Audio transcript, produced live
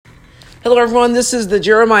Hello, everyone. This is the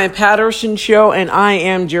Jeremiah Patterson Show, and I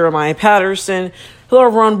am Jeremiah Patterson. Hello,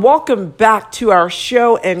 everyone. Welcome back to our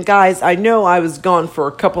show. And guys, I know I was gone for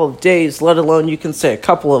a couple of days, let alone you can say a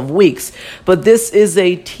couple of weeks, but this is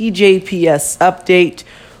a TJPS update.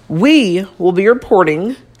 We will be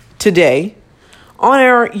reporting today on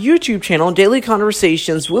our YouTube channel, Daily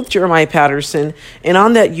Conversations with Jeremiah Patterson. And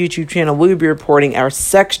on that YouTube channel, we will be reporting our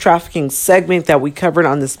sex trafficking segment that we covered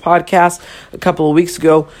on this podcast a couple of weeks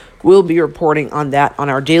ago. We'll be reporting on that on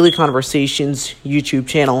our Daily Conversations YouTube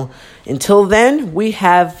channel. Until then, we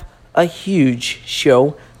have a huge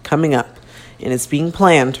show coming up, and it's being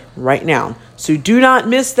planned right now. So do not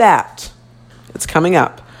miss that. It's coming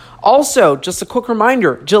up. Also, just a quick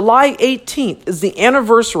reminder, July 18th is the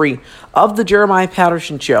anniversary of the Jeremiah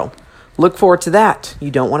Patterson Show. Look forward to that.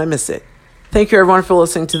 You don't want to miss it. Thank you, everyone, for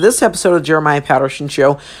listening to this episode of Jeremiah Patterson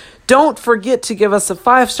Show. Don't forget to give us a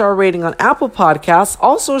 5-star rating on Apple Podcasts.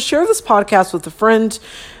 Also, share this podcast with a friend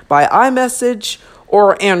by iMessage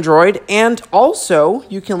or Android. And also,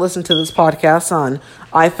 you can listen to this podcast on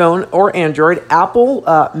iPhone or Android, Apple,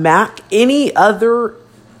 Mac, any other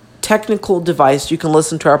technical device. You can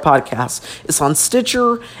listen to our podcast. It's on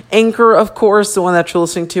Stitcher, Anchor, of course, the one that you're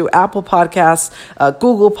listening to, Apple Podcasts,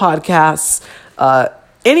 Google Podcasts,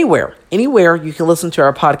 anywhere you can listen to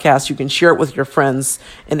our podcast. You can share it with your friends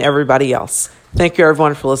and everybody else. Thank you,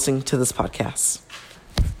 everyone, for listening to this podcast.